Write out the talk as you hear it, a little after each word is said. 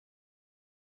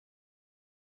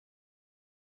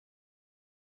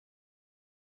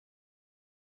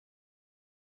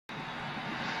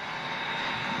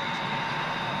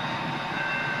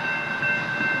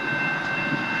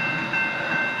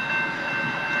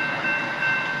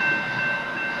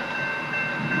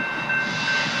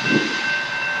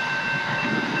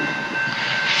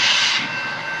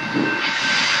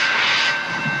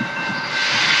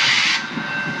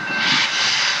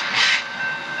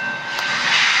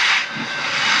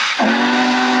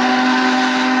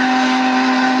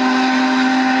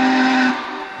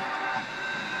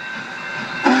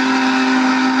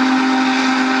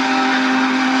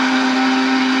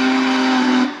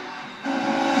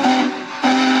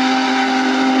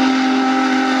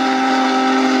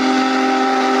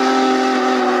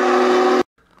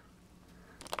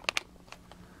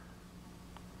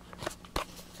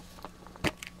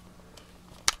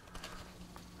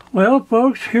Well,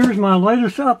 folks, here's my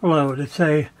latest upload. It's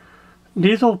a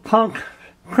Steampunk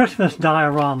Christmas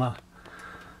diorama.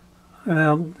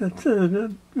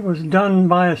 It was done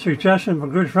by a suggestion of a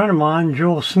good friend of mine,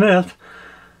 Jules Smith.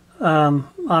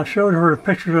 I showed her a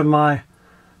picture of my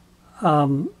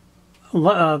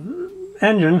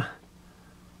engine.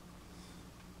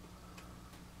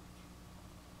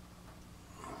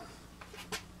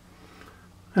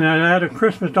 And I had a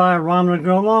Christmas diorama to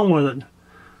go along with it.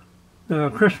 The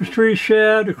Christmas tree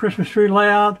shed, the Christmas tree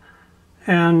layout,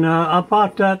 and I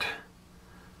bought that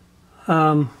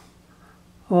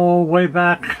way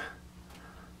back,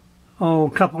 a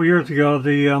couple years ago,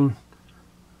 the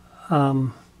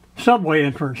subway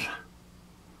entrance,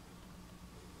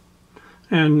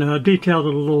 and detailed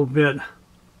it a little bit.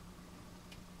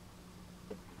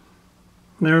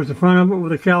 There's the front of it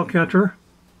with a cow catcher,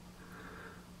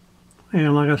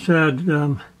 and like I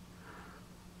said,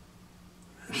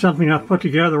 something I put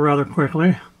together rather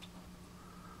quickly.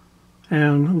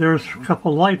 And there's a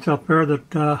couple lights up there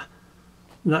that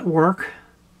that work.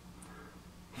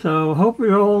 So hope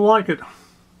you all like it.